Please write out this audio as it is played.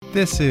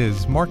This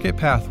is Market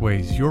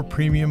Pathways, your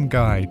premium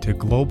guide to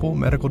global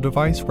medical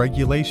device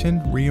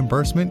regulation,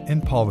 reimbursement,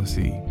 and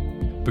policy.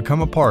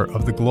 Become a part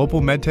of the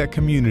global Medtech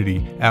community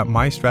at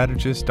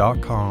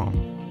mystrategist.com.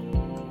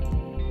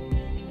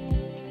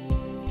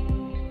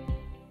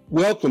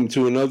 Welcome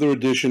to another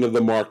edition of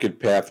the Market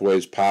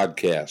Pathways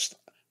podcast.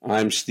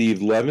 I'm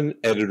Steve Levin,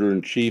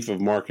 Editor-in-Chief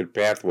of Market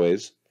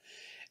Pathways,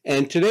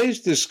 and today's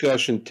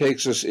discussion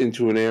takes us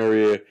into an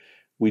area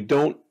we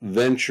don't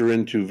venture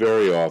into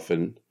very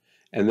often,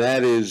 and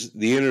that is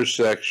the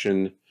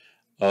intersection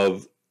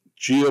of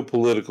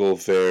geopolitical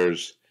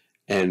affairs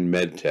and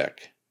Medtech.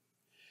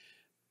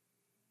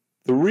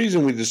 The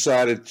reason we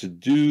decided to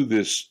do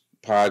this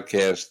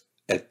podcast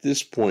at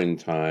this point in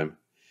time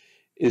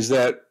is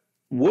that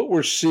what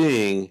we're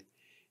seeing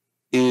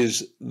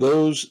is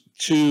those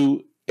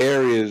two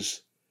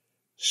areas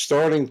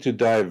starting to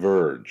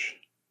diverge.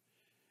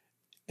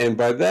 And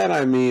by that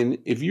I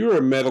mean, if you're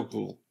a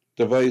medical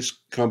device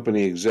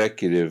company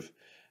executive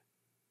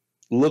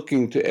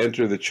looking to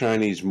enter the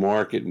Chinese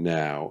market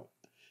now,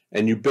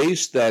 and you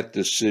base that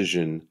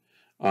decision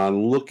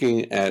on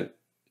looking at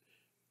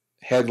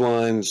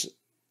headlines,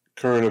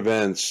 current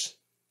events,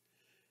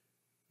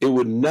 it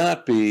would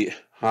not be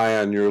high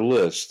on your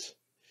list,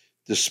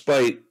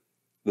 despite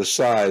the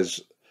size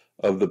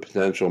of the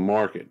potential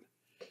market.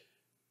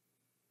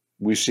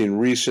 We've seen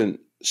recent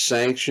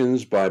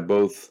sanctions by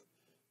both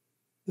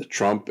the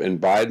Trump and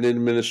Biden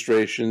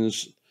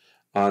administrations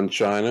on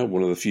China,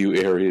 one of the few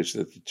areas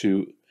that the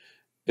two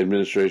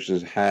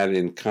administrations had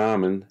in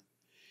common,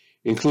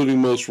 including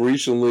most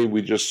recently,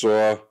 we just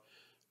saw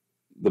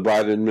the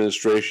Biden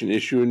administration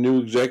issue a new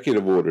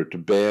executive order to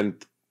ban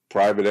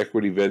private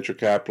equity, venture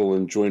capital,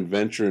 and joint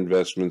venture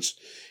investments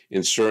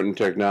in certain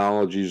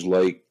technologies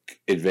like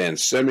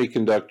advanced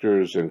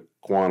semiconductors and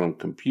quantum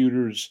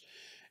computers,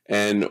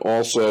 and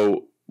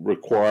also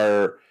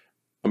require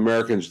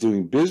Americans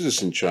doing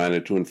business in China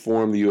to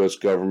inform the U.S.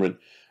 government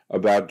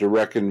about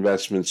direct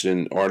investments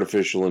in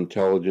artificial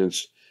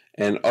intelligence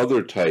and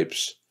other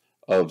types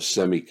of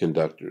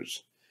semiconductors.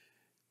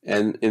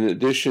 And in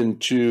addition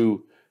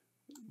to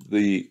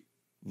the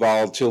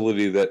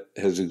volatility that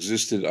has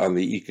existed on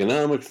the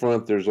economic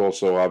front, there's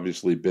also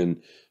obviously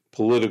been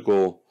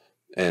political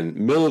and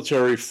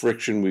military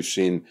friction. We've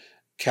seen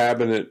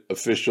cabinet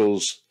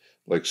officials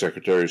like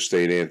Secretary of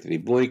State Antony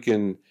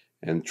Blinken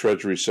and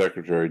Treasury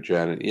Secretary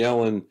Janet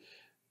Yellen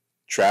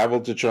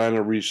traveled to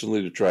China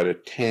recently to try to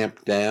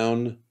tamp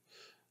down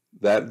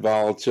that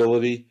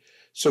volatility.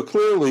 So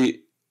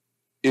clearly,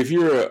 if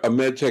you're a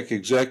medtech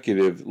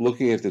executive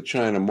looking at the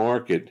China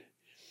market,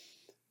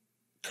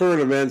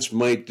 current events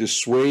might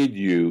dissuade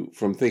you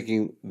from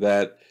thinking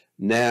that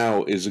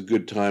now is a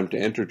good time to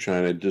enter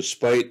China,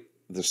 despite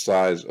the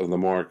size of the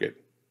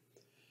market.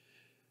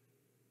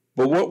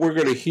 But what we're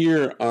going to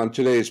hear on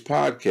today's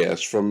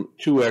podcast from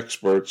two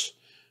experts,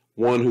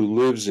 one who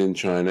lives in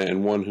China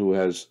and one who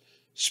has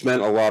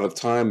spent a lot of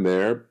time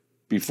there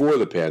before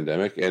the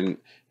pandemic and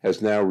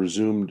has now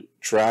resumed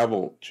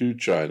travel to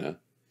China,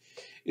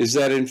 is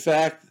that in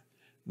fact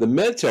the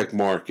medtech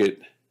market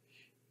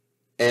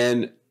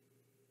and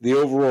the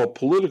overall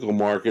political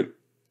market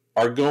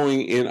are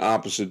going in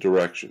opposite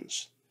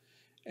directions,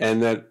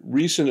 and that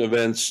recent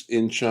events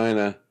in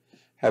China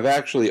have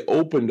actually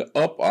opened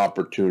up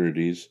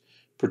opportunities,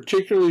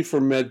 particularly for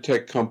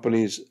medtech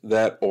companies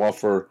that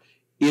offer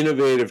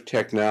innovative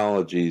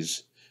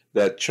technologies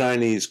that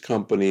Chinese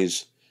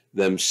companies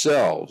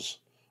themselves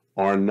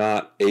are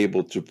not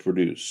able to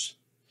produce.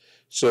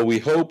 So we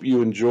hope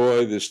you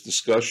enjoy this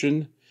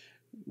discussion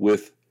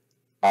with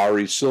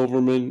Ari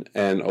Silverman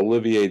and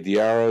Olivier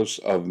Diaros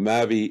of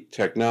Mavi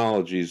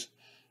Technologies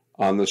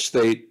on the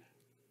state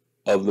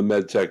of the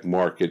medtech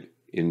market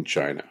in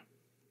China.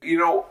 You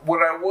know,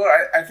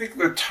 I think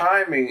the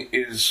timing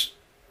is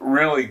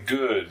really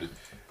good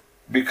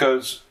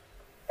because,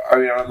 I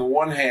mean, on the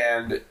one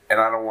hand, and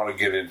I don't want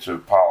to get into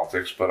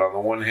politics, but on the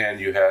one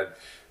hand, you had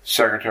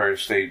Secretary of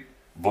State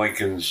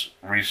Blinken's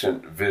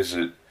recent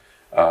visit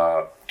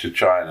to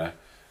China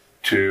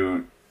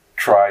to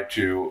try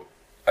to,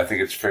 I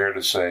think it's fair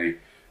to say,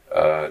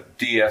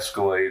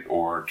 de-escalate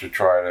or to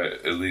try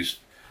to at least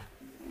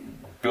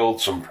build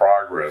some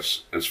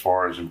progress as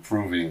far as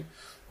improving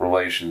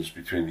relations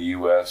between the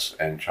U.S.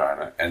 and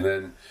China. And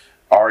then,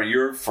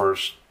 your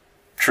first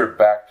trip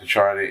back to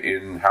China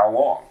in how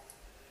long?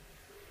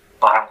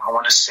 I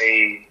want to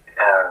say,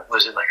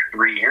 was it like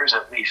 3 years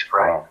at least,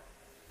 right? Wow.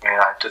 And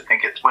I have to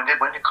think when did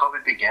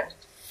COVID begin?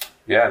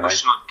 Yeah, I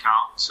should not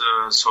count.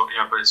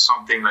 But it's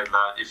something like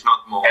that, if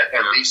not more.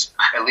 At least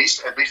 3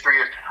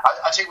 years.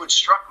 I think what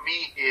struck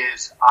me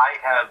is I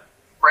have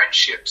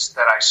friendships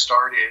that I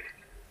started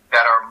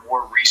that are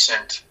more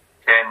recent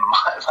than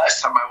my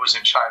last time I was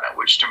in China,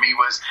 which to me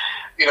was,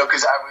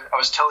 because I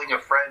was telling a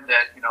friend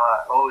that,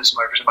 this is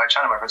my first time in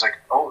China. My friend's like,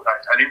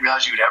 I didn't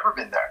realize you'd ever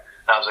been there.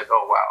 I was like,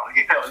 oh, wow,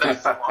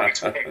 that's a long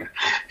experience.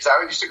 Because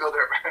I used to go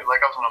there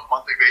like I was on a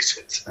monthly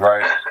basis.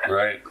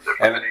 Right. For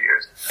many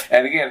years.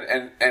 And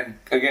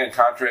again,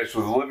 contrast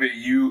with Olivier,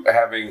 you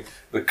having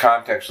the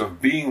context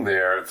of being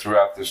there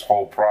throughout this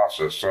whole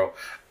process. So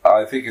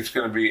I think it's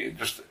going to be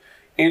just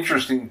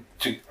interesting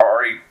to,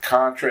 Ari,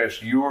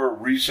 contrast your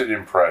recent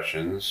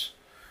impressions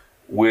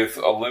with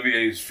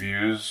Olivier's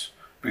views,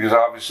 because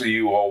obviously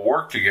you all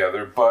work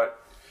together, but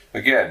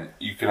again,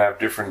 you can have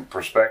different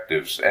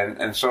perspectives.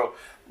 And so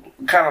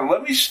kind of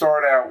let me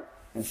start out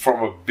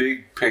from a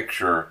big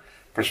picture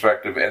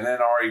perspective, and then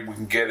Ari, we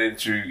can get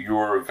into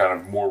your kind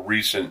of more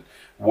recent,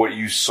 what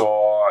you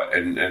saw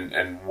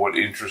and what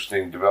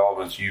interesting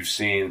developments you've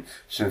seen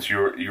since you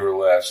were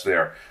last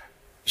there.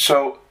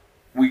 So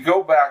we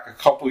go back a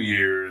couple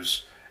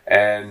years,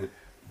 and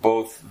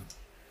both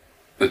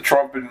the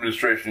Trump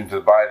administration to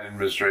the Biden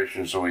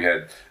administration, so we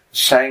had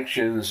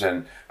sanctions,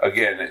 and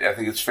again, I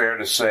think it's fair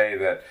to say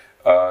that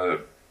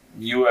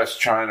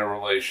U.S.-China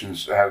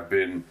relations have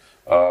been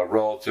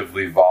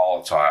relatively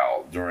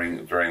volatile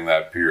during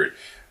that period.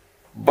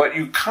 But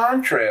you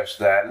contrast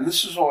that, and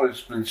this has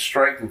always been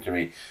striking to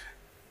me,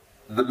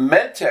 the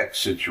Medtech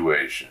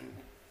situation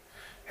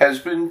has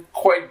been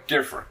quite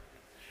different.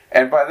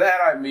 And by that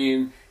I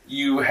mean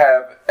you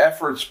have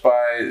efforts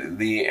by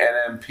the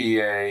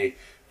NMPA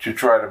to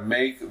try to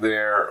make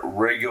their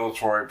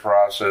regulatory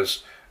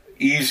process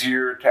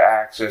easier to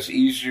access,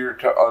 easier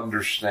to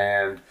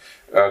understand,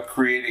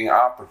 creating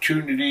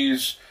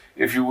opportunities,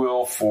 if you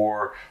will,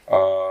 for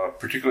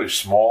particularly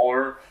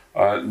smaller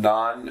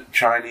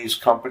non-Chinese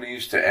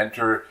companies to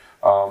enter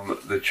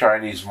the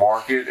Chinese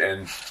market,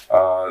 and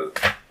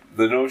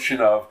the notion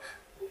of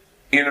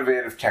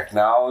innovative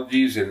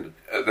technologies, and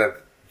that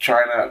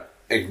China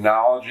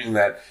acknowledging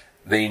that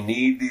they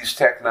need these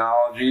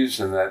technologies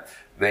and that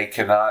they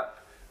cannot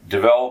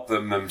develop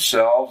them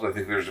themselves. I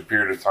think there's a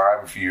period of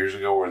time a few years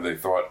ago where they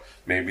thought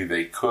maybe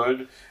they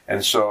could,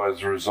 and so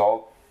as a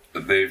result,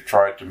 they've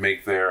tried to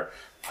make their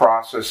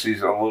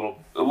processes a little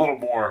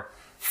more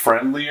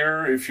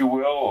friendlier, if you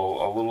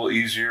will, a little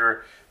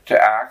easier to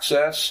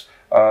access.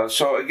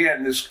 So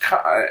again, this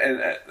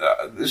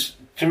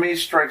to me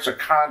strikes a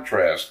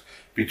contrast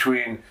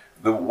between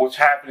what's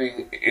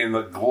happening in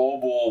the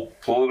global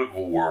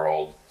political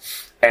world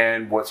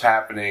and what's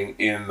happening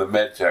in the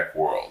medtech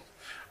world.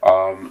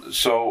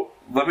 So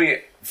let me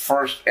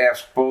first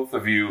ask both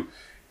of you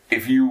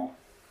if you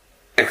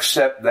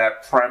accept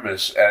that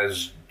premise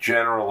as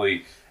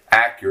generally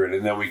accurate,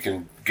 and then we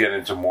can get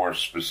into more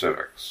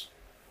specifics.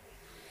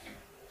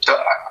 So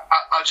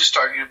I'll just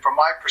start. From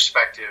my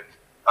perspective,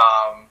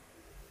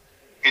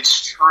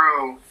 it's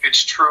true.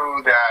 It's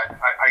true that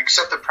I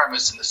accept the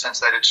premise in the sense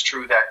that it's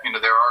true that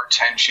there are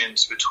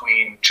tensions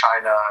between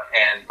China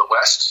and the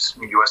West,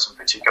 the U.S. in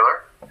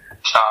particular.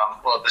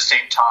 Well, at the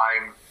same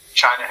time,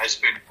 China has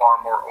been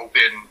far more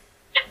open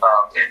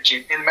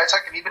in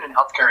medtech and even in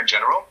healthcare in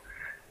general.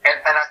 And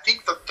I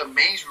think the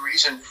main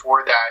reason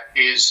for that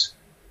is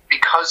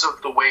because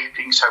of the way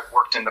things have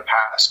worked in the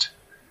past.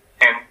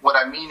 And what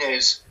I mean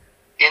is,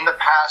 in the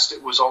past,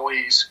 it was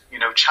always,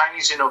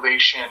 Chinese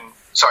innovation,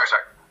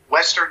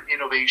 Western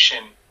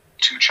innovation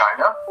to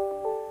China,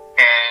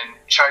 and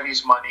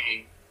Chinese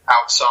money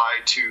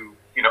outside to,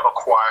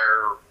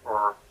 acquire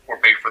or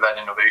pay for that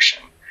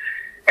innovation.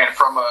 And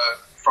from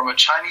a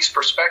Chinese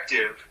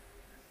perspective,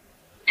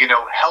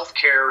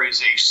 healthcare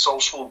is a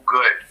social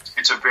good.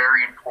 It's a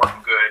very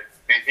important good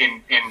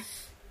in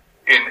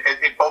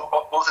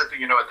both at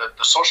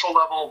the social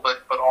level,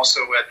 but also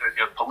at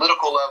the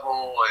political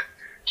level, and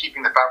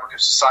keeping the fabric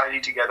of society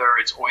together.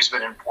 It's always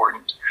been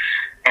important.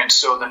 And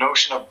so the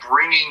notion of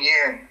bringing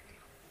in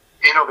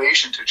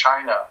innovation to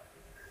China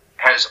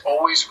has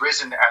always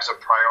risen as a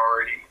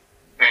priority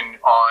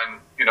on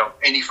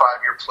any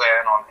 5-year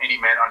plan, on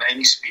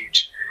any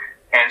speech.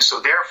 And so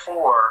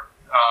therefore,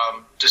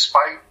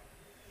 despite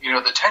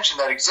the tension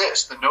that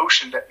exists, the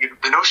notion that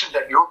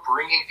you're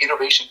bringing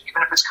innovation,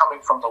 even if it's coming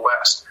from the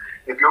West,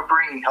 if you're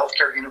bringing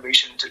healthcare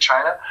innovation into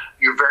China,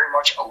 you're very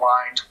much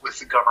aligned with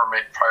the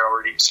government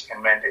priorities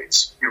and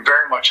mandates. You're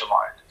very much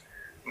aligned.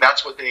 And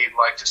that's what they'd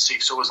like to see.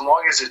 So as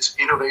long as it's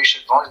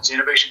innovation,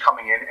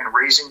 coming in and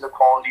raising the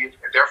quality of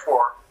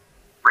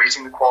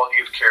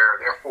care,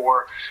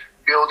 therefore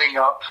building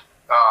up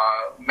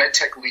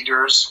medtech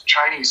leaders,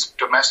 Chinese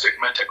domestic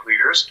medtech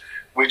leaders,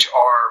 which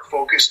are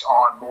focused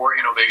on more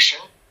innovation,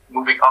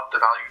 moving up the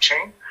value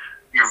chain,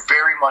 you're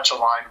very much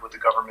aligned with the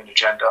government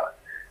agenda.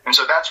 And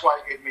so that's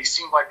why it may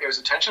seem like there's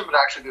a tension, but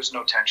actually there's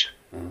no tension.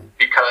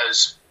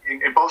 Because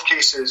in both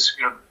cases,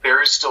 there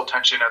is still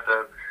tension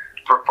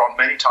for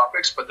many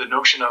topics, but the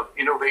notion of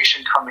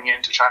innovation coming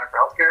into China for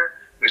healthcare,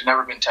 there's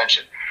never been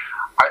tension.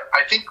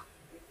 I think,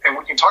 and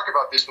we can talk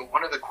about this, but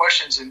one of the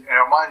questions in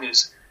our mind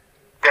is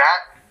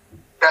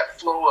that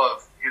flow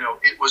of,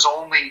 it was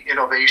only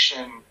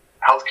innovation,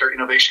 healthcare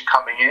innovation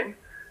coming in.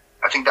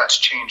 I think that's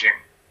changing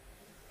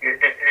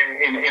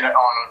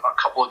on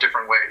a couple of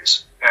different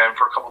ways, and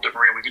for a couple of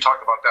different reasons. We can talk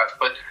about that.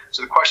 But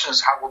so the question is,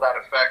 how will that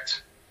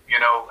affect?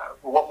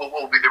 What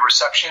will be the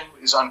reception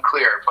is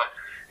unclear. But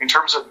in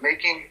terms of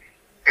making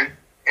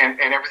and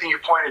everything you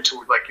pointed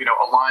to, like,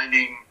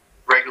 aligning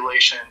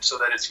regulation so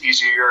that it's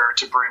easier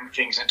to bring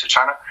things into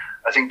China,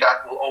 I think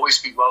that will always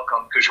be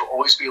welcome, because you'll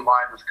always be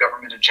aligned with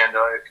government agenda.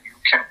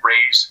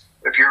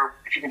 If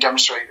you can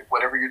demonstrate that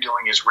whatever you're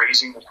doing is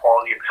raising the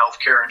quality of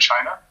healthcare in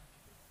China,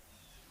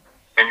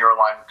 then you're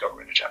aligned with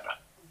government agenda.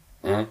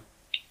 Mm-hmm.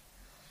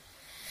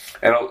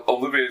 And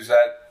Olivier, is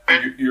that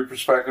your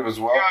perspective as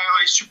well? Yeah,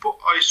 I support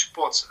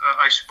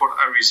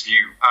Ari's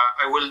view.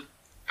 I will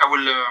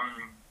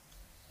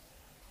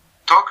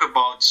talk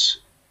about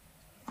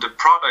the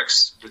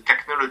products, the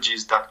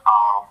technologies that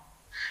are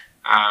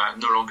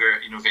no longer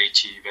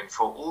innovative, and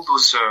for all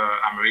those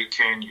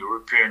American,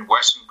 European,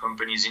 Western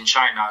companies in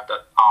China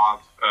that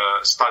have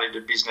started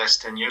a business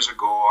 10 years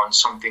ago on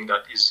something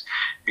that is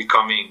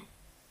becoming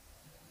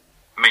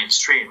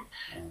mainstream,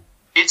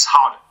 it's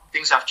harder.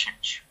 Things have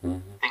changed.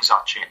 Mm-hmm. Things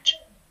are changing.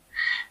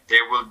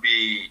 There will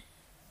be,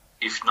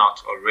 if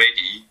not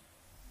already,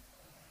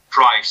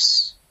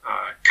 price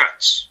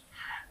cuts.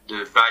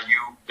 The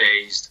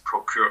value-based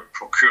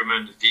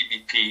procurement,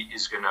 VBP,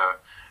 is going to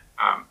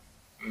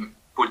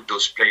put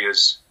those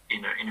players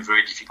in a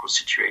very difficult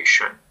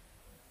situation.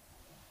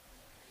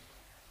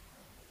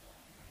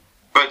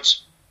 But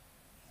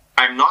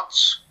I'm not,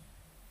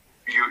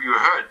 you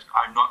heard,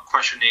 I'm not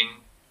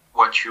questioning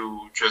what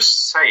you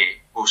just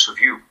say, both of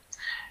you.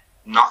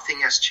 Nothing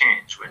has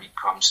changed when it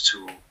comes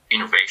to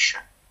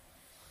innovation.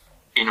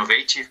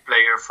 Innovative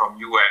players from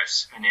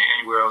US and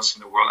anywhere else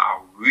in the world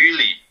are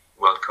really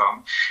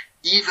welcome,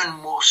 even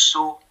more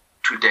so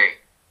today.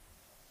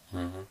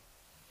 Mm-hmm.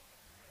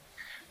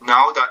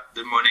 Now that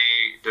the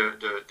money,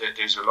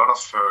 there's a lot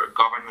of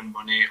government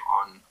money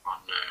on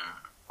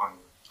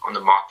the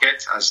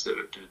market, as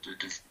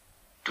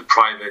the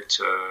private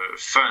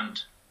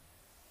fund.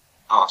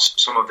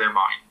 Some of them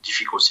are in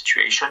difficult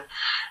situation.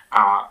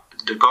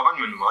 The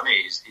government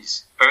money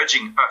is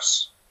urging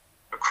us,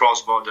 a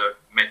cross-border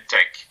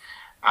Medtech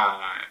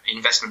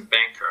investment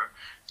banker,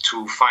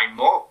 to find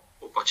more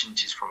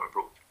opportunities from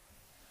abroad.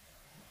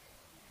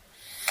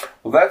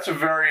 Well, that's a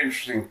very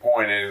interesting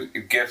point, and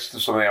it gets to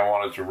something I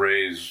wanted to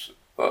raise,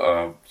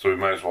 so we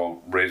might as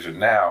well raise it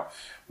now,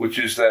 which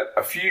is that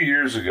a few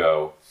years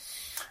ago,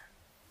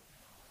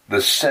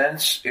 the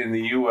sense in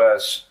the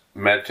U.S.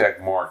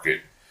 medtech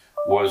market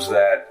was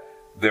that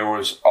there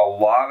was a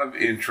lot of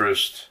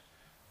interest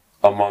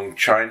among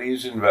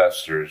Chinese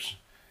investors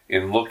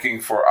in looking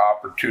for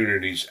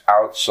opportunities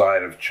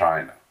outside of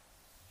China.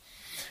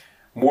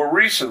 More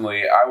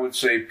recently, I would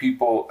say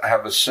people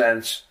have a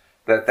sense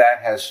that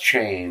has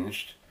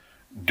changed,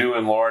 due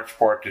in large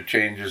part to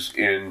changes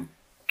in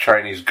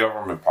Chinese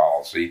government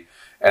policy,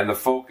 and the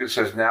focus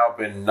has now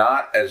been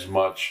not as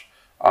much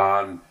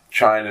on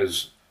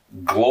China's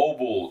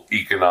global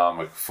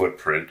economic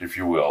footprint, if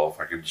you will, if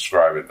I can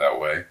describe it that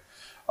way,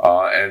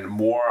 and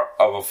more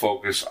of a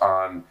focus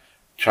on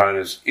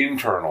China's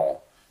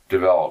internal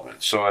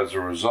development. So as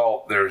a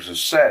result, there's a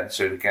sense,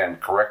 and again,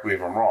 correct me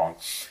if I'm wrong,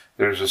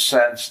 there's a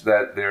sense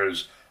that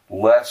there's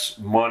less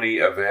money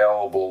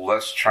available,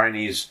 less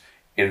Chinese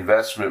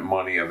investment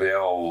money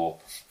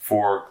available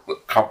for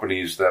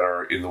companies that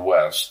are in the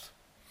West.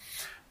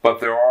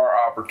 But there are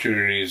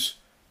opportunities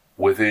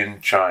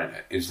within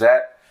China. Is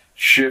that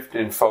shift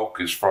in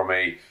focus from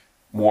a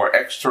more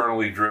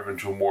externally driven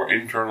to a more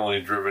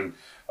internally driven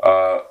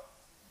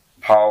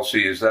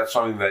policy, is that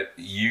something that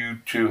you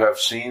two have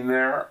seen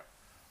there?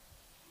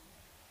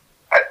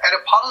 At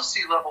a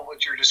policy level,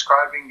 what you're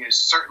describing is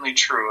certainly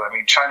true. I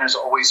mean, China's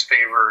always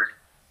favored,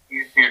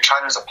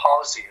 China as a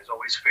policy has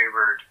always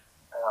favored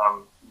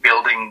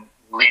building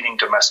leading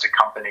domestic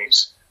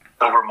companies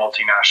over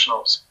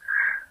multinationals.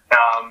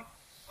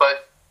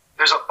 But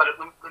there's a lot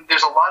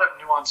of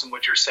nuance in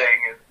what you're saying.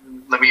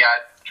 And let me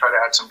try to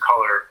add some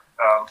color.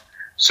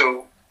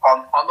 So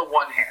on the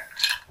one hand,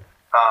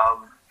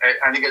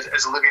 I think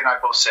as Olivier and I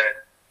both said,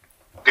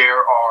 there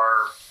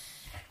are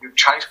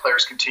Chinese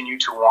players continue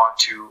to want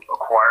to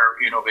acquire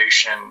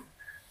innovation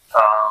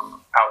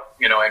out,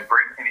 and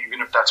bring, and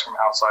even if that's from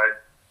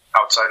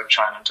outside of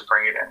China, to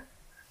bring it in.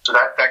 So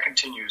that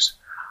continues.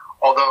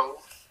 Although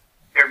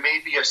there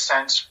may be a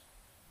sense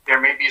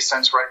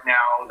right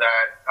now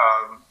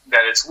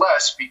that it's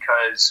less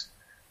because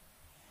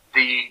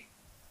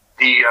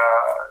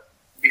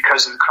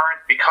because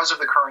of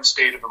the current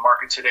state of the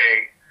market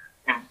today,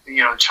 and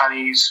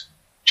Chinese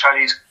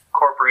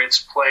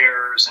corporates,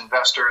 players,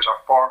 investors are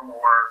far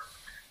more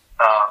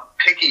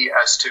picky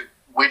as to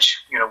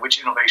which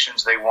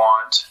innovations they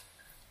want.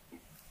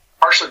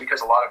 Partially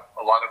because a lot of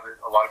it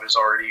has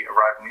already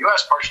arrived in the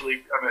U.S. A lot of it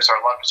has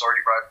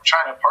already arrived from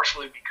China.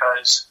 Partially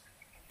because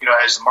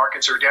as the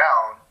markets are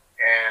down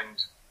and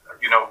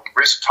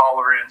risk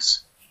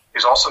tolerance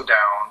is also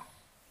down,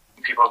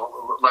 people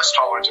have less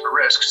tolerance for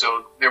risk,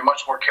 so they're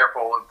much more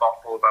careful and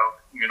thoughtful about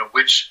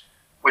which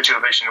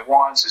innovation it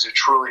wants. Is it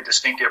truly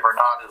distinctive or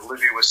not? As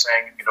Olivier was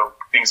saying,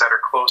 things that are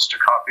close to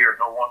copy are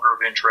no longer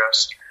of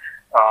interest.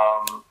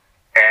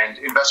 And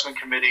investment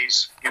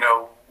committees,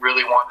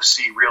 really want to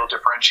see real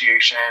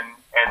differentiation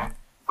and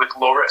with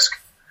low risk.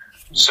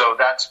 So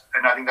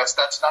I think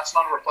that's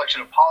not a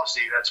reflection of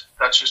policy.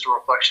 That's just a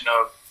reflection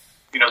of,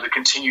 the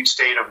continued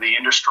state of the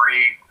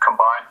industry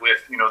combined with,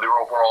 the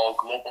overall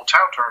global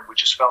downturn,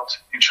 which is felt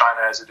in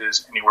China as it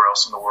is anywhere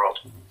else in the world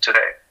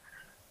today.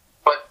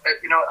 But,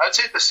 I'd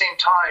say at the same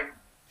time,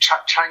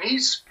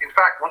 Chinese, in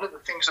fact, one of the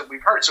things that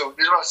we've heard, so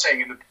this is what I was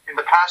saying, in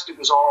the past it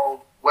was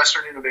all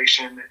Western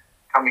innovation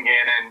coming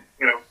in and,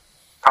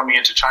 coming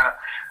into China.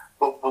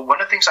 But one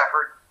of the things I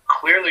heard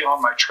clearly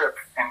on my trip,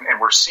 and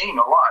we're seeing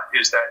a lot,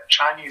 is that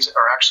Chinese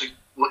are actually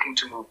looking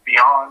to move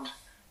beyond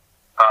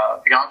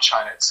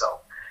China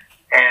itself.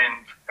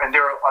 And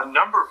there are a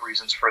number of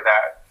reasons for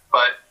that,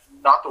 but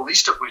not the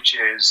least of which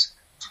is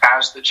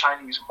as the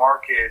Chinese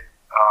market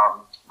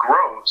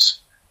grows,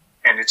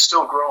 and it's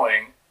still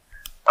growing,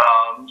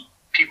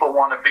 people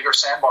want a bigger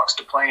sandbox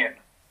to play in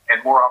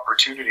and more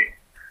opportunity.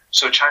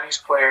 So Chinese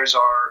players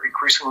are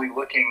increasingly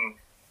looking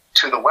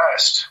to the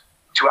West,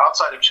 to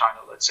outside of China,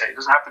 let's say. It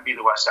doesn't have to be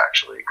the West,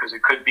 actually, because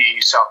it could be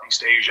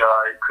Southeast Asia,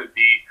 it could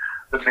be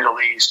the Middle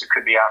East, it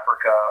could be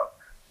Africa.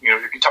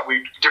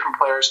 Different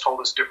players told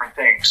us different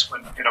things.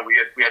 When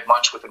we had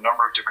lunch with a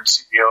number of different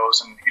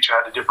CEOs, and each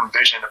had a different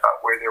vision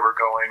about where they were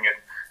going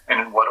and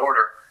in what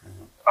order.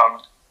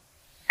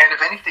 And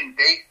if anything,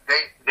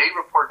 they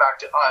report back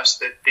to us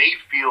that they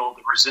feel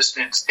the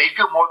resistance. They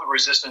feel more the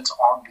resistance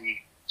on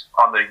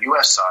the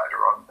U.S. side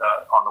or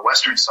on the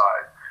Western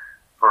side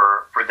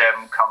for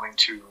them coming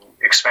to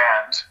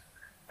expand.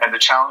 And the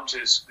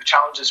challenges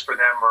for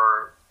them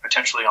are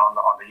potentially on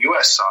the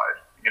U.S. side,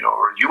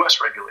 or U.S.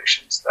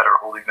 regulations that are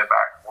holding them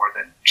back more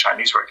than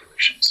Chinese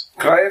regulations.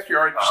 Can I ask you,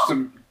 Ari,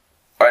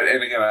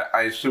 and again,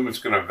 I assume it's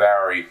going to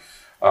vary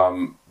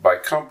by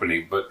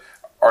company, but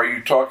are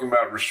you talking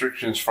about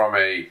restrictions from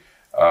a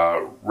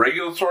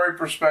regulatory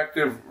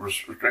perspective,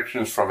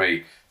 restrictions from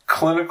a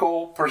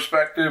clinical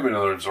perspective? In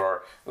other words,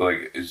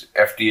 is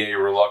FDA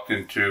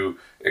reluctant to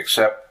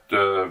accept,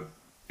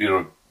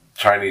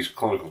 Chinese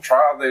clinical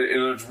trial data? In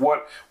other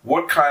words,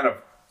 what kind of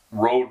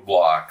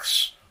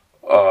roadblocks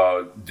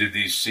did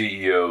these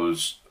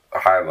CEOs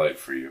highlight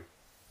for you?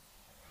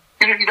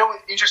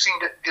 Interesting.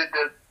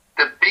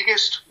 The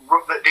biggest,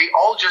 they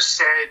all just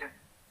said,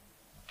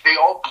 they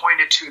all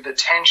pointed to the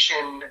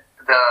tension,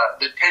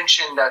 the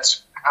tension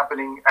that's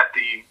happening at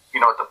the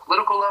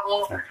political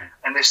level,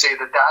 and they say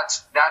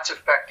that's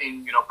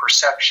affecting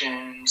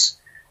perceptions,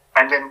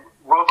 and then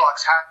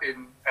roadblocks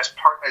happen as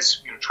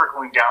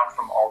trickling down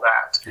from all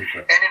that. And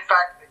in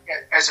fact,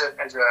 as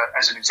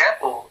an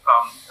example,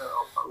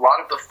 a lot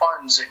of the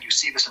funds, and you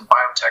see this in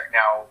biotech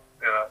now,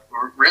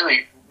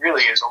 really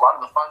is a lot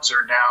of the funds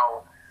are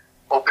now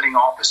opening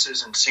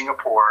offices in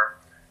Singapore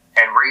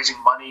and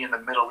raising money in the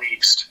Middle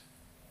East,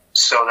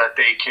 so that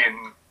they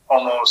can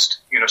almost,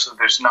 so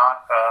there's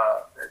not,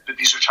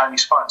 these are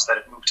Chinese funds that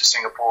have moved to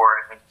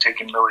Singapore and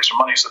taken Middle Eastern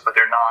money, but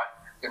they're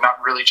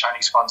not really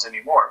Chinese funds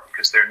anymore,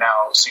 because they're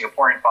now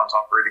Singaporean funds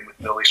operating with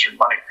Middle Eastern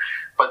money.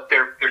 But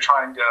they're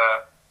trying to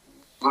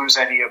lose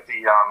any of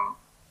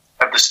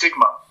the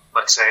stigma,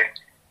 let's say,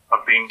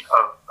 of being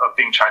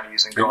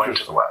Chinese and going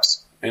to the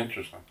West.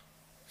 Interesting.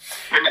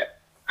 And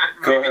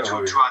maybe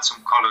to add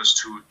some colors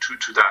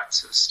to that,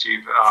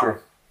 Steve.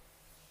 Sure.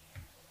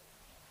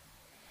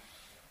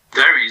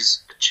 There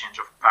is a change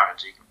of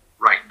paradigm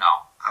right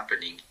now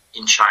happening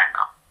in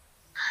China.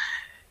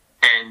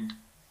 And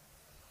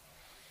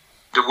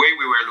the way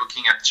we were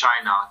looking at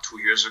China 2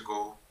 years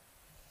ago,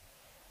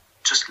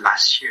 just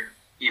last year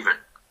even,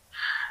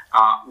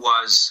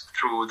 was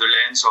through the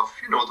lens of,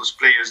 those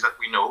players that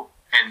we know.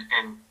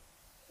 And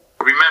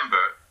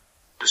remember,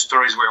 the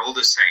stories were all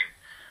the same.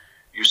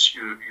 You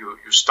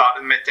start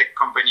a Medtech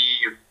company,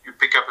 you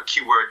pick up a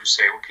keyword, you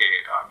say, okay,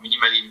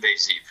 minimally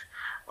invasive,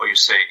 or you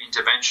say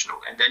interventional,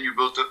 and then you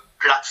build a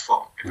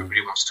platform.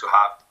 Everybody wants to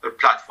have a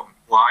platform.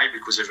 Why?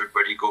 Because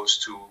everybody goes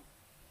to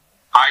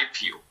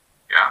IPO.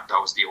 Yeah, that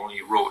was the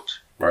only road.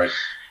 Right.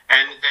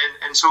 And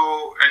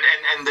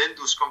then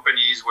those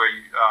companies were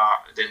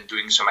then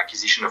doing some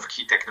acquisition of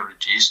key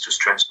technologies to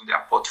strengthen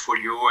their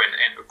portfolio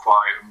and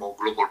acquire a more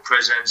global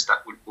presence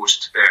that would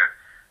boost their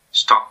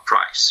stock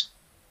price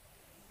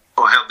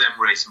or help them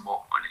raise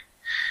more money.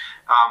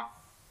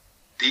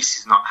 This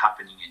is not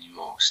happening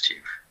anymore,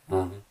 Steve.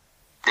 Mm-hmm.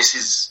 This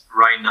is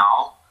right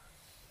now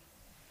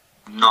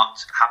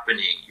not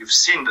happening. You've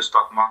seen the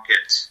stock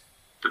market,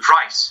 the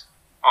price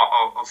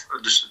of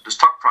the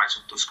stock price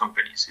of those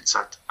companies. It's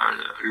at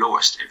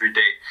lowest every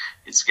day.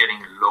 It's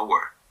getting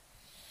lower.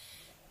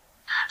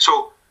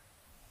 So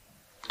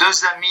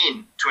does that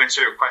mean, to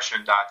answer your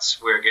question, that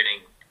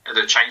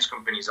the Chinese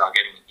companies are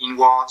getting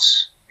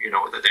inwards,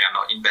 that they are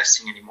not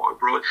investing anymore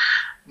abroad?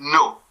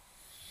 No.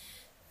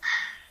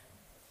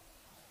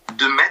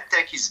 The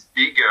Medtech is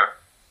bigger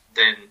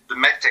than the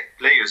Medtech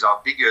players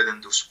are bigger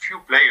than those few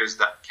players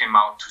that came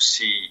out to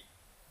see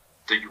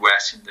the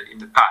US in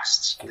the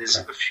past. Okay. There's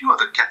a few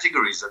other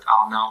categories that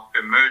are now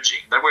emerging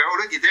that were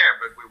already there,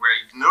 but we were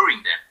ignoring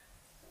them.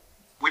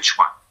 Which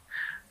one?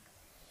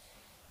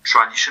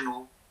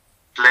 Traditional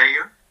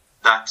player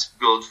that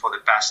built for the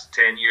past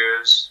 10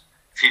 years,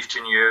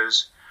 15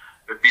 years,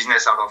 a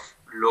business out of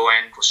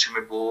low-end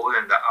consumable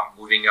and that are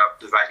moving up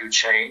the value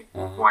chain,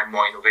 more and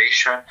more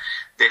innovation.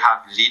 They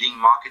have leading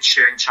market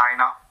share in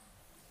China.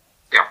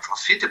 They are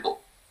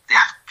profitable. They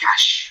have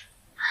cash.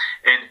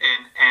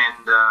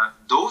 And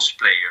those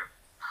players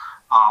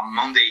are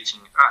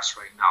mandating us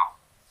right now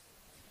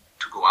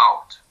to go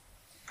out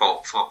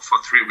for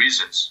three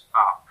reasons.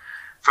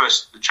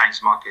 First, the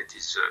Chinese market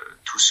is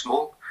too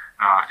small,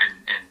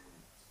 and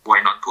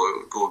why not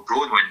go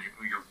abroad when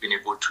you've been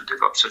able to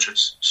develop such a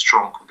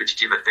strong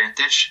competitive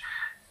advantage?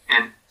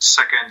 And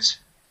second,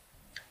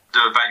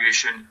 the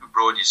valuation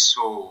abroad is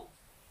so...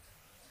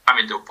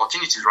 the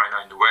opportunities right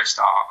now in the West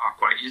are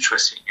quite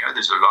interesting. Yeah?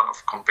 There's a lot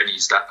of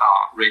companies that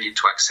are ready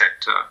to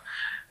accept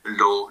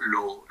low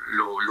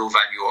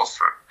value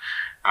offer,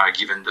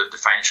 given the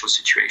financial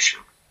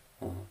situation.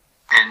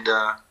 And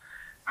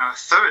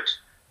third,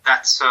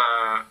 that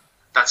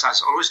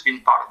has always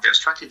been part of their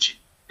strategy.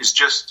 It's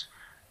just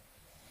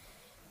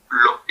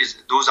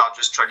those are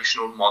just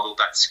traditional models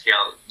that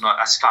scale not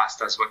as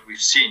fast as what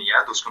we've seen.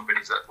 Yeah, those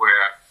companies that were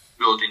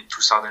built in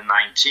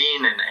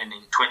 2019 and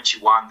in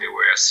 21 they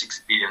were a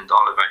 $6 billion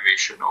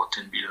valuation or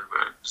 $10 billion.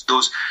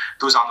 Those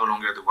are no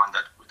longer the ones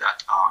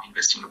that are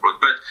investing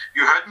abroad. But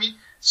you heard me.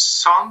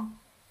 Some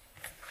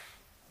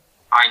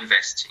are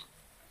investing,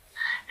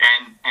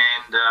 and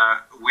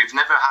we've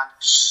never had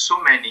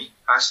so many,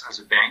 us as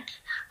a bank,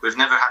 we've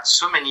never had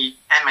so many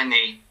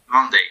M&A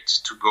mandates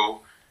to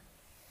go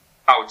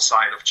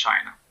outside of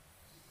China.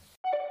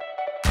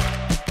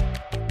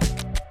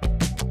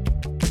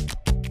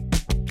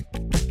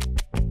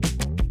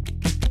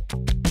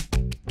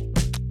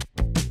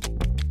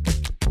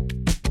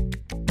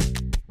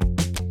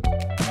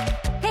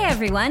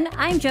 Hey everyone,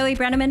 I'm Joey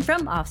Brenneman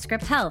from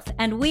Offscript Health,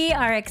 and we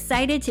are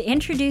excited to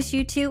introduce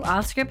you to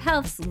Offscript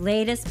Health's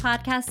latest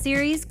podcast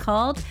series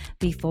called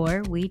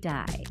Before We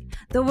Die,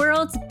 the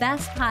world's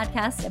best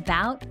podcast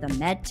about the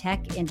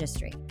medtech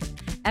industry.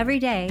 Every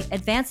day,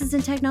 advances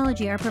in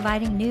technology are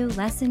providing new,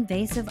 less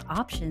invasive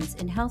options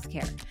in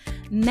healthcare.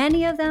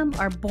 Many of them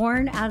are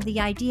born out of the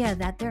idea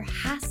that there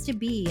has to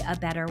be a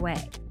better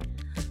way.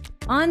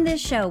 On this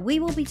show, we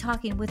will be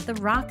talking with the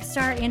rock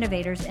star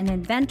innovators and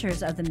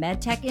inventors of the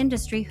medtech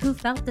industry who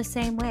felt the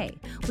same way,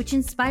 which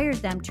inspired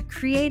them to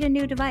create a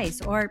new device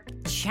or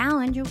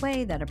challenge a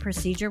way that a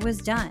procedure was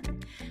done.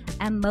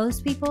 And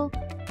most people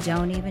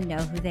don't even know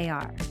who they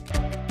are.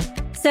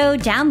 So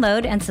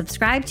download and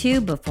subscribe to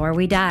Before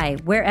We Die,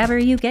 wherever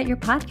you get your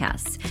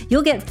podcasts.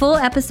 You'll get full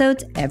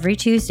episodes every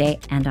Tuesday,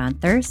 and on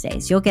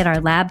Thursdays, you'll get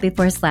our Lab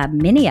Before Slab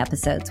mini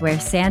episodes where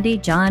Sandy,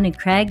 John, and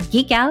Craig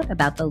geek out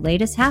about the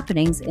latest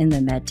happenings in the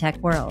medtech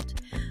world.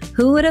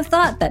 Who would have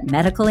thought that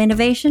medical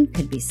innovation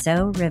could be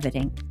so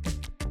riveting?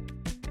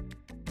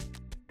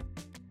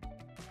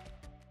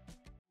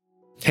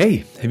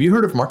 Hey, have you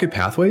heard of Market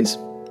Pathways?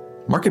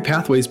 Market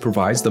Pathways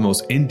provides the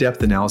most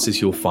in-depth analysis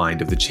you'll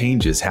find of the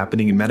changes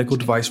happening in medical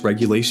device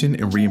regulation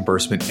and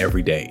reimbursement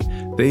every day.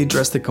 They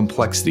address the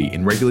complexity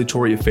in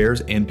regulatory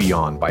affairs and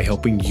beyond by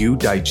helping you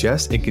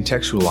digest and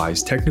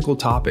contextualize technical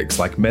topics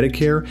like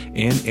Medicare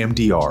and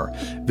MDR.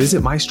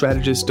 Visit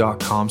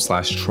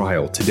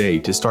mystrategist.com/trial today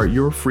to start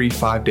your free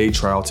 5-day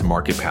trial to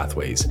Market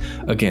Pathways.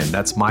 Again,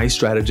 that's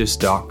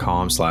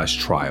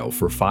mystrategist.com/trial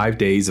for 5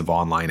 days of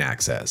online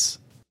access.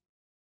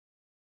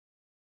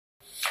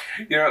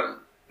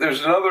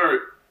 There's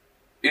another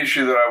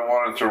issue that I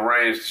wanted to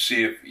raise to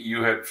see if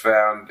you had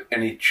found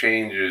any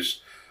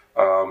changes,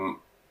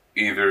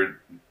 either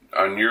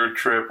on your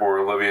trip or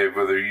Olivier,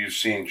 whether you've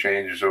seen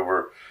changes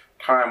over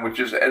time, which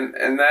is,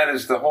 and that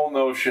is the whole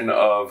notion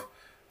of,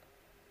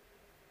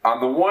 on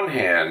the one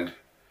hand,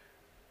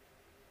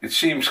 it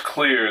seems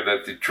clear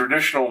that the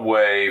traditional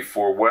way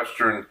for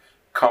Western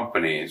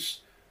companies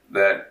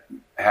that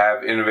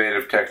have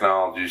innovative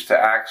technologies to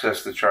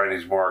access the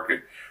Chinese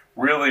market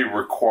really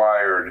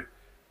required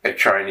a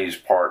Chinese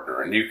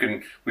partner. And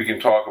we can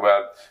talk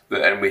about,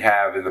 and we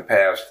have in the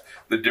past,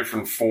 the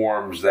different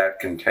forms that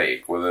can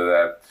take, whether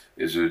that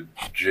is a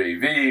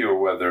JV or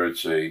whether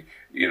it's a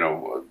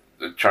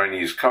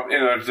Chinese company.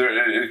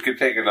 It could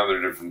take another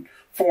different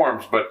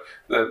forms, but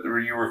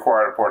you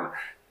require a partner.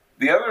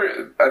 The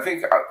other, I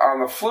think,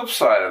 on the flip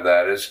side of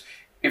that is,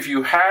 if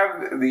you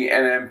have the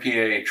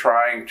NMPA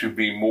trying to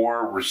be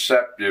more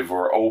receptive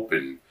or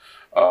open,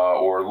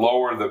 or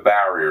lower the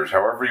barriers,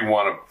 however you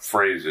want to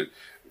phrase it,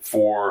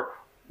 for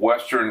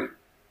Western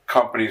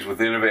companies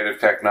with innovative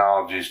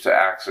technologies to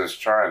access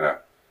China,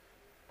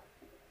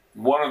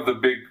 one of the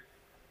big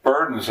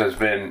burdens has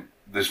been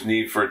this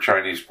need for a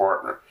Chinese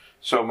partner.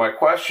 So my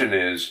question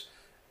is,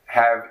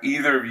 have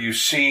either of you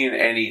seen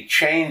any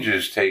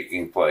changes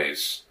taking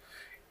place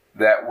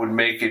that would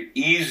make it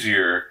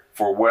easier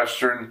for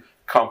Western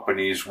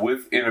companies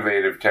with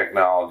innovative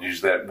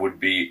technologies that would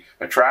be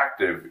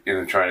attractive in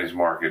the Chinese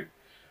market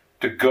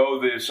to go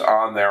this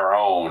on their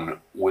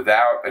own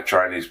without a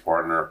Chinese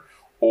partner,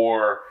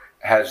 or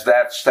has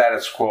that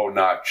status quo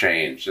not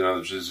changed? In other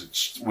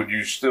words, would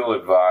you still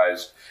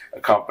advise a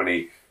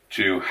company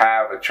to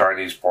have a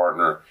Chinese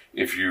partner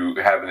if you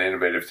have an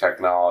innovative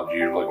technology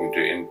you're looking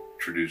to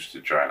introduce to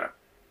China?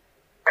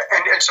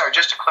 And sorry,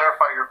 just to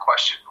clarify your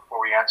question before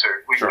we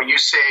answer, Sure. When you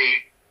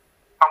say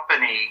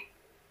company,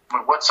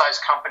 what size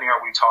company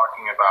are we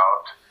talking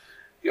about?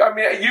 Yeah, I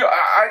mean,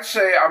 I'd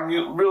say I'm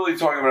really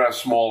talking about a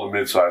small to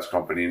mid-sized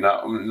company,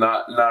 not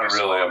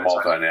really a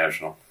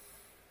multinational.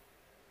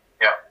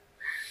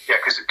 Yeah,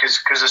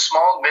 because a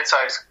small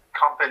mid-sized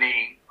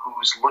company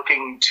who's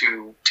looking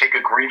to take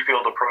a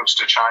greenfield approach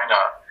to China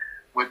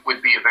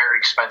would be a very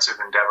expensive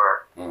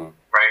endeavor,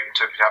 right?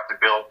 To have to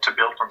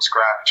build from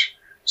scratch.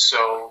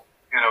 So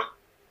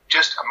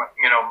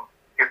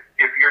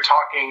if you're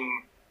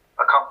talking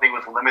a company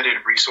with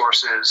limited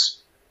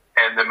resources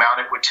and the amount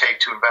it would take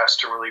to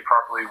invest to really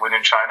properly win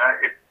in China,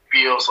 it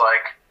feels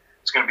like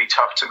it's going to be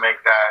tough to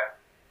make that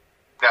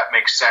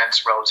make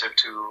sense relative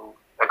to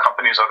a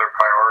company's other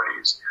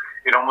priorities.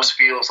 It almost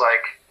feels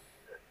like,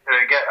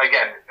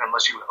 again,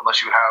 unless you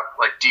have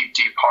like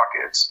deep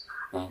pockets,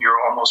 you're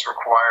almost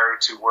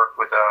required to work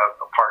with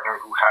a partner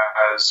who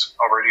has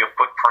already a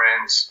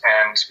footprint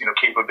and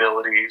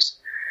capabilities,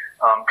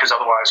 because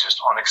otherwise,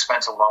 just on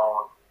expense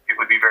alone, it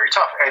would be very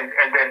tough. And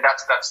then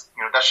that's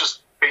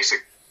just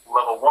basic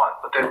level one.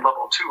 But then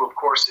level two, of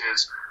course,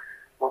 is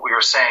what we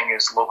were saying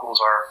is locals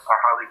are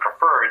highly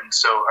preferred. And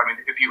so, I mean,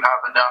 if you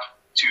have enough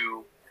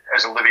to,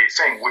 as Olivier is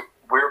saying,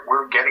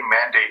 we're getting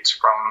mandates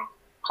from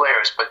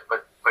players, but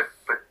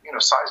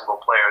sizable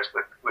players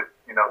with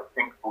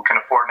who can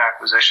afford an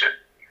acquisition,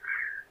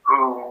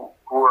 who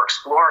are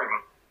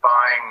exploring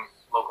buying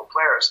local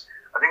players.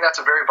 I think that's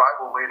a very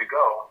viable way to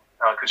go,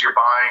 because you're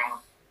buying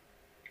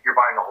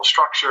the whole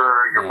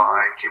structure, you're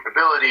buying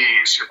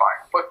capabilities, you're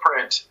buying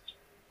footprint.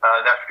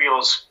 That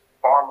feels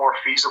far more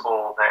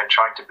feasible than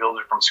trying to build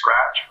it from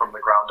scratch, from the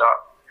ground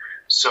up.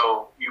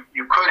 So you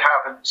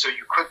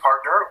could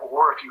partner,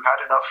 or if you had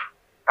enough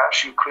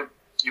cash, you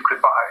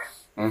could buy.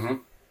 Mm-hmm.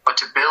 But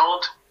to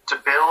build,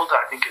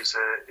 I think is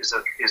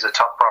a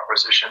tough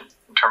proposition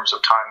in terms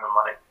of time and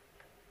money.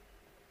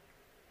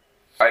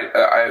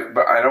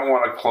 But I don't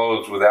want to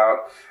close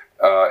without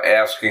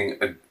asking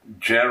a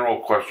general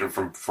question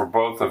for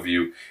both of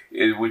you,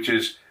 which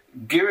is,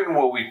 given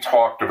what we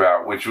talked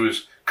about, which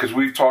was, because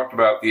we've talked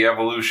about the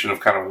evolution of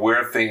kind of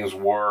where things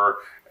were,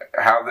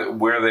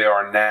 where they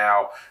are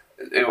now,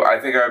 I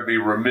think I'd be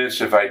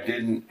remiss if I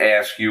didn't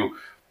ask you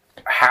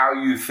how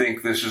you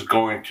think this is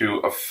going to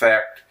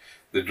affect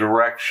the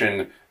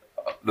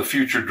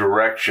future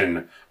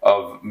direction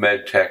of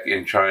medtech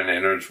in China.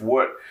 And it's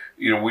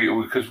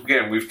because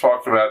again, we've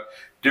talked about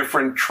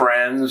different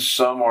trends.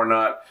 Some are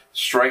not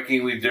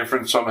strikingly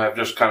different. Some have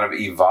just kind of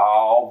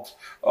evolved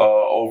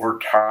over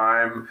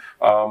time.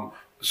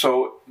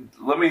 So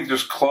let me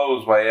just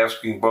close by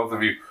asking both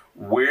of you,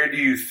 where do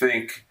you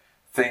think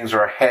things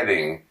are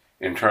heading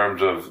in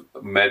terms of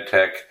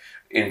medtech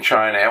in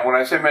China? And when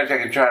I say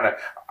medtech in China,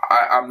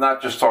 I'm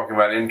not just talking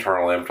about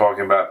internally. I'm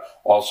talking about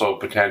also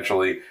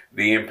potentially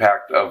the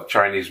impact of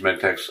Chinese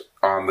medtechs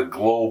on the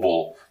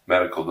global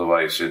medical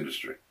device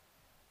industry.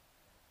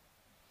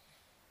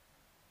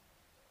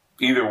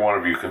 Either one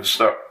of you can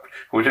start.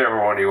 Whichever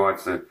one of you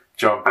wants to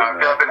jump in. I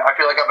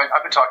feel like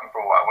I've been talking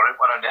for a while.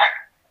 What I'm doing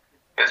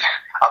is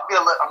I'm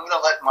gonna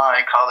let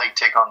my colleague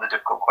take on the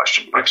difficult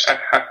question first.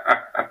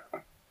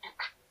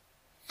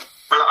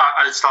 Well,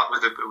 I'll start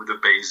with the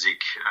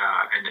basic,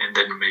 and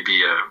then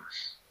maybe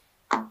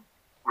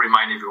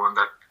remind everyone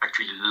that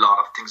actually a lot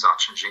of things are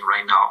changing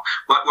right now.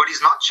 What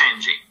is not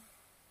changing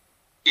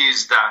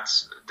is that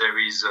there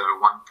is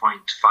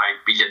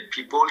 1.5 billion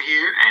people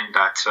here, and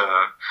that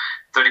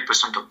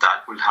 30% of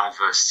that will have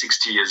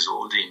 60 years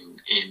old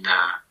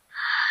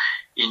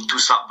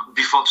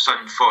before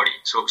 2040.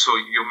 So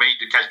you made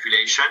the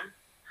calculation.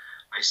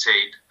 I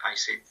said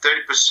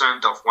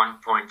 30% of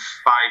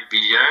 1.5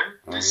 billion.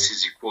 This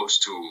is equals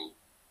to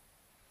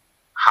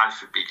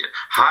half a billion.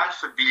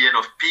 Half a billion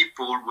of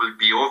people will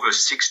be over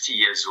 60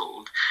 years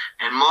old,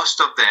 and most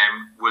of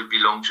them will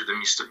belong to the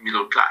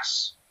middle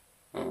class.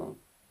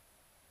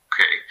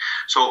 Okay,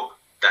 so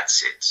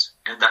that's it,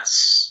 and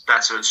that's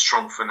a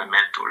strong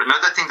fundamental.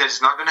 Another thing that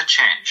is not going to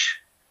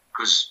change,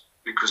 because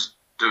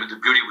the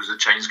beauty with the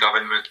Chinese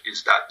government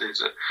is that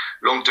there's a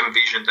long-term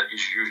vision that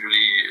is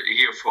usually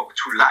here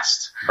to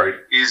last. Right.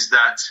 Is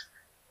that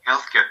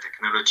healthcare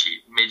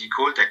technology,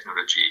 medical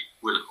technology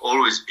will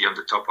always be on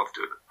the top of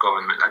the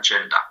government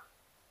agenda.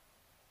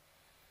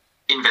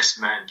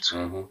 Investment,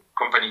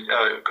 company,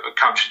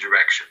 country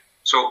direction.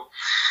 So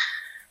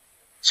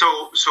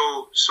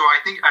I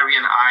think Ari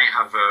and I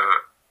have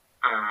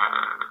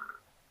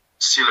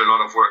still a lot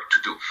of work to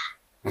do,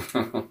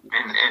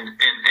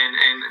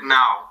 and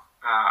now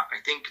I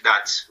think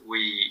that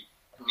we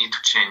need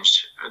to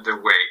change the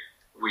way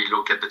we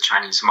look at the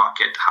Chinese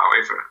market.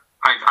 However,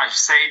 I've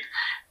said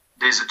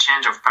there's a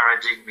change of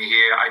paradigm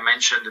here. I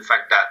mentioned the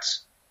fact that,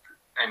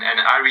 and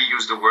Ari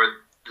used the word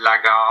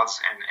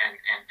laggards, and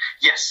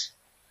yes,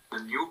 the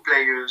new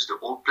players, the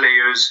old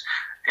players,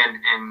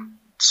 and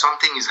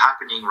something is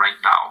happening right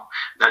now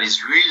that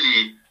is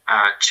really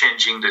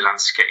changing the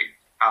landscape.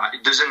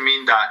 It doesn't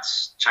mean that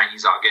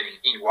Chinese are getting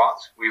inward.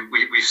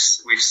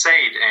 We've said,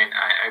 and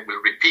I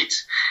will repeat,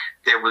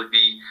 there will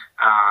be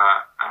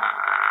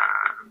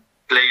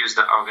players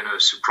that are going to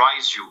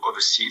surprise you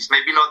overseas.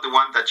 Maybe not the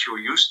one that you're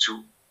used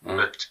to,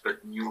 but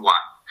new one.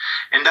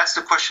 And that's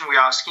the question we're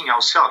asking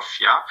ourselves.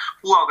 Yeah,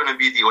 who are going to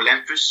be the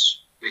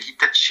Olympus, the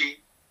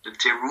Hitachi, the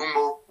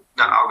Terumo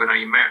that are going to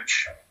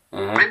emerge?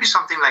 Mm-hmm. Maybe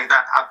something like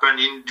that happened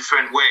in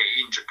different way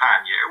in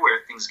Japan, where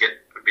things get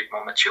a bit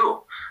more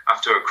mature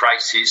after a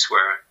crisis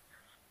where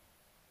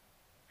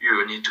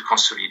you need to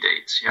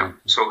consolidate. Yeah,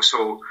 mm-hmm.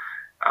 So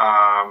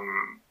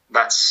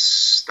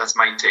that's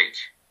my take.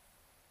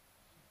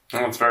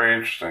 That's very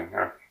interesting.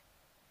 Yeah.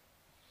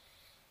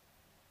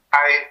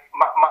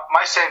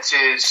 My sense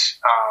is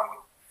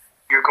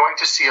you're going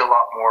to see a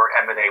lot more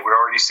M&A. We're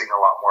already seeing a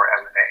lot more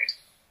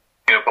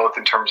M&A, both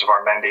in terms of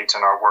our mandates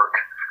and our work.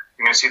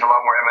 You're going to see a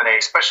lot more M&A,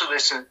 especially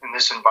in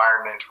this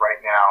environment right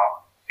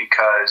now,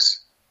 because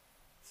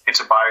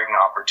it's a buying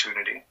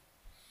opportunity.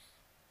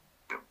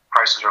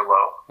 Prices are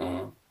low.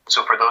 Mm-hmm.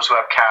 So for those who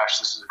have cash,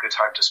 this is a good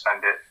time to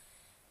spend it.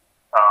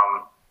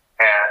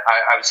 And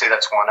I would say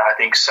that's one. I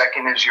think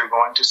second is you're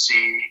going to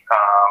see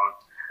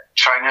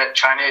China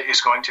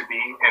is going to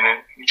be,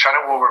 and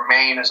China will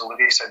remain, as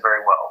Olivier said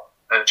very well,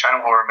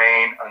 China will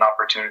remain an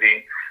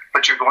opportunity,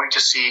 but you're going to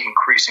see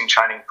increasing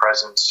Chinese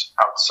presence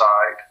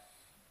outside.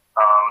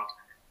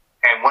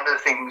 And one of the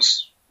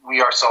things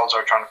we ourselves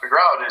are trying to figure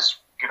out is,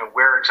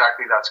 where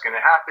exactly that's going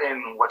to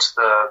happen, what's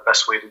the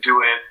best way to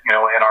do it,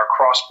 and our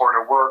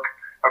cross-border work.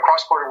 Our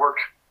cross-border work,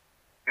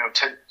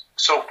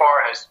 so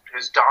far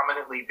has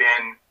dominantly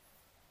been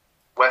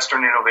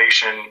Western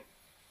innovation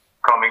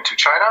coming to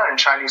China and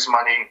Chinese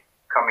money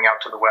coming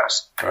out to the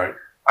West. Right.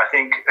 I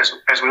think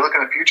as we look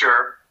in the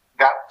future,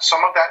 that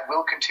some of that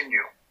will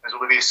continue, as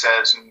Olivier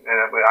says, and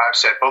I've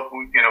said, both,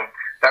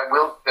 that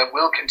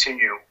will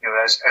continue.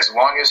 As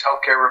long as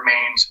healthcare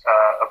remains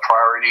a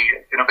priority,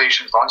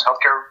 innovation. As long as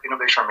healthcare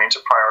innovation remains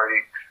a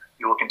priority,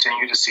 you will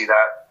continue to see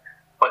that.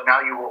 But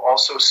now you will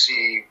also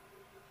see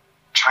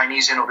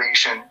Chinese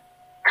innovation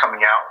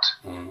coming out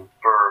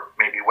for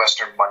maybe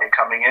Western money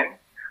coming in.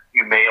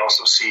 You may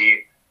also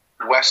see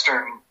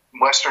Western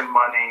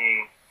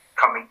money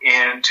coming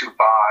in to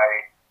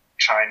buy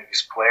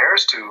Chinese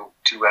players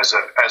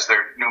as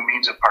their new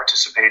means of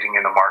participating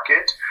in the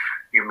market.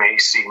 You may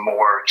see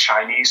more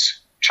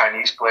Chinese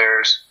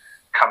players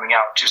coming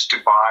out just to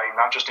buy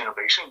not just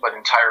innovation, but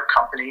entire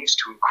companies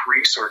to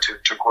increase or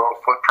to grow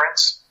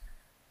footprints.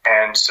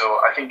 And so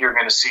I think you're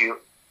going to see,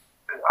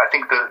 I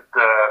think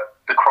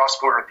the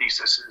cross-border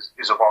thesis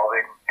is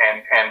evolving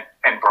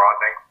and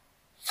broadening.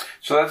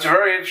 So that's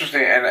very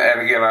interesting. And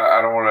again,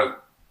 I don't want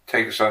to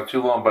take this on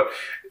too long, but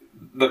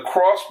the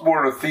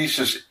cross-border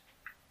thesis,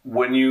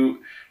 when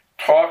you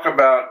talk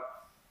about,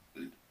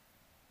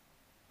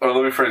 or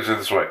let me phrase it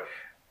this way,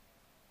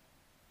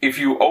 if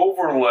you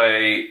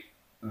overlay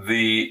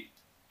the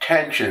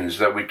tensions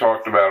that we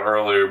talked about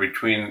earlier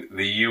between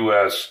the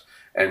U.S.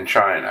 and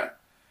China,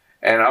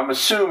 and I'm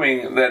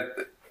assuming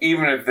that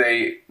even if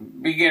they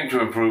begin to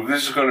improve,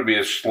 this is going to be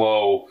a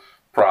slow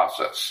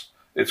process.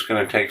 It's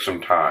going to take some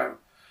time.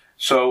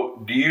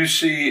 So do you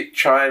see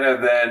China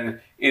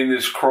then in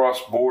this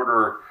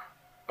cross-border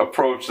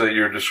approach that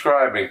you're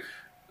describing,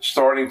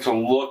 starting to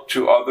look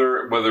to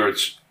other, whether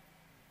it's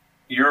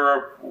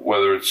Europe,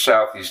 whether it's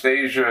Southeast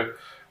Asia?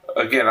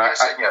 Again,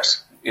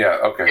 yes. Yeah,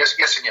 okay. Yes,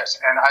 and yes.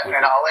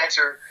 And I'll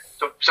answer.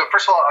 So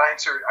first of all,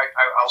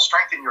 I'll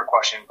strengthen your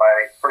question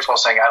by first of all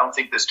saying I don't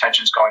think this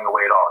tension's going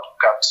away at all.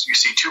 You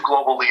see two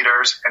global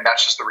leaders, and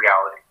that's just the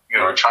reality.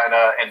 Right.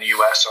 China and the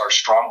U.S. are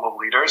strong global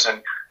leaders,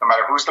 and no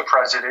matter who's the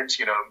president,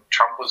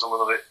 Trump was a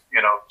little bit,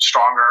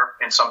 stronger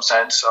in some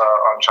sense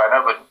on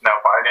China, but now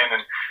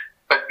Biden,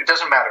 but it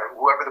doesn't matter.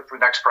 Whoever the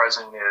next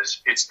president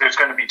is, there's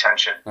going to be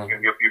tension.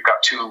 Mm-hmm. You've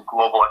got two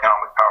global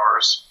economic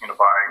powers,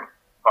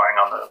 vying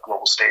on the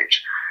global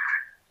stage.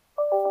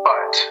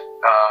 But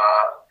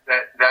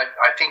that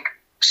I think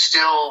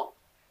still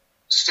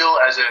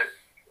as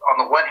on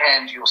the one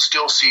hand, you'll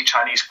still see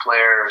Chinese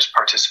players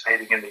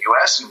participating in the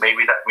U.S., and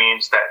maybe that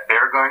means that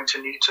they're going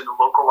to need to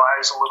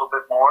localize a little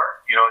bit more.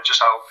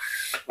 Just how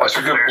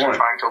Western players are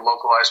trying to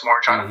localize more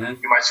in China.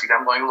 Mm-hmm. You might see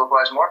them going to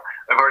localize more.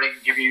 I've already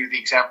given you the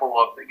example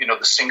of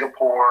the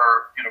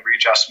Singapore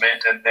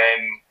readjustment, and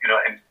then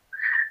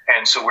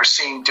and so we're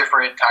seeing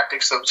different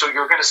tactics. So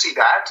you're going to see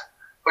that.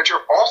 But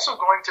you're also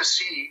going to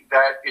see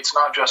that it's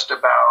not just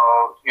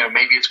about,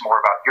 maybe it's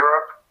more about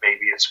Europe,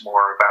 maybe it's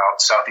more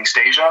about Southeast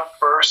Asia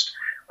first.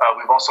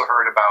 We've also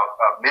heard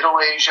about Middle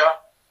Asia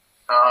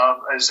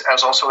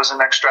as also as the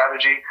next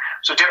strategy.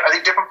 So I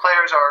think different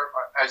players are,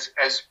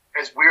 as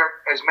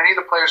many of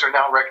the players are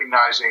now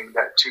recognizing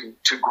that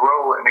to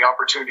grow and the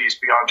opportunities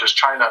beyond just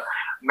China,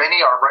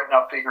 many are right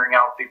now figuring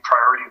out the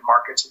priority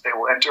markets that they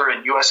will enter,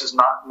 and U.S. is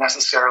not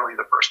necessarily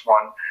the first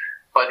one,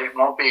 but it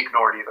won't be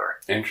ignored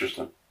either.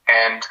 Interesting.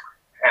 And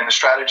the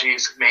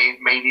strategies may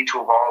need to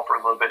evolve for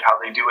a little bit how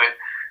they do it.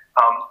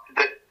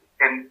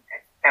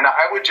 And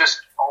I would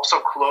just also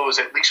close,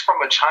 at least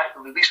from a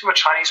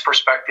Chinese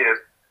perspective,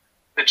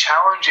 the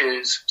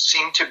challenges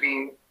seem to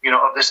be,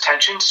 of this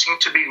tension seem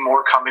to be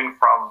more coming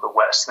from the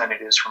West than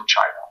it is from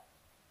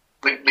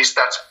China. At least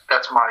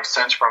that's my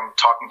sense from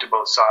talking to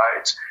both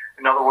sides.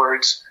 In other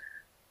words,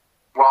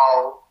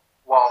 while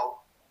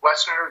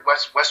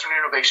Western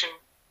innovation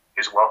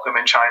is welcome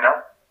in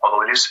China,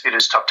 although it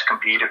is tough to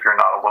compete if you're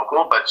not a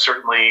local, but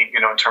certainly,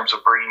 in terms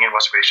of bringing in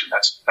Western innovation,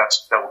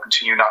 that will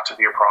continue not to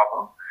be a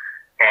problem.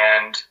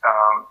 And,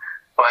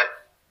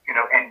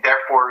 and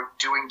therefore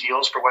doing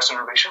deals for Western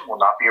innovation will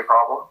not be a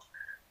problem.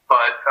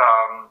 But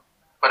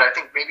I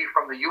think maybe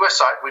from the U.S.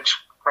 side, which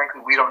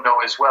frankly we don't know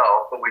as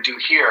well, but we do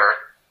hear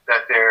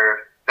that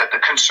the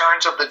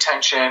concerns of the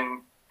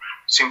tension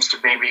seems to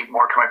maybe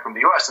more coming from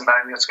the U.S., and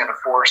I think that's going to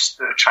force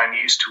the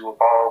Chinese to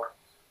evolve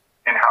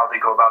in how they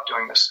go about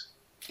doing this.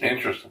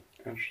 Interesting.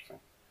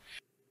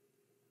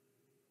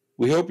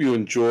 We hope you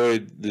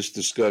enjoyed this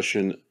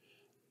discussion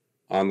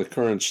on the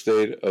current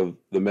state of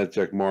the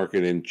medtech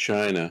market in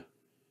China.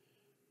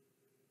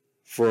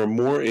 For a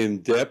more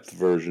in-depth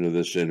version of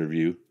this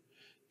interview,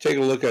 take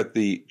a look at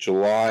the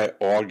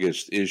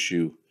July-August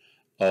issue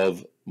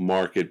of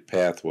Market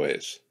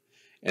Pathways.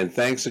 And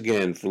thanks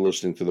again for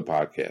listening to the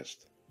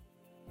podcast.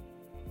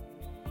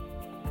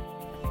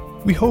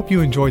 We hope you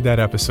enjoyed that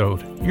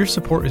episode. Your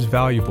support is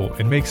valuable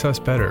and makes us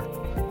better.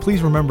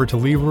 Please remember to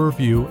leave a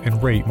review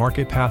and rate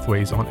Market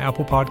Pathways on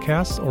Apple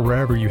Podcasts or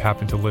wherever you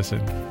happen to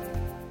listen.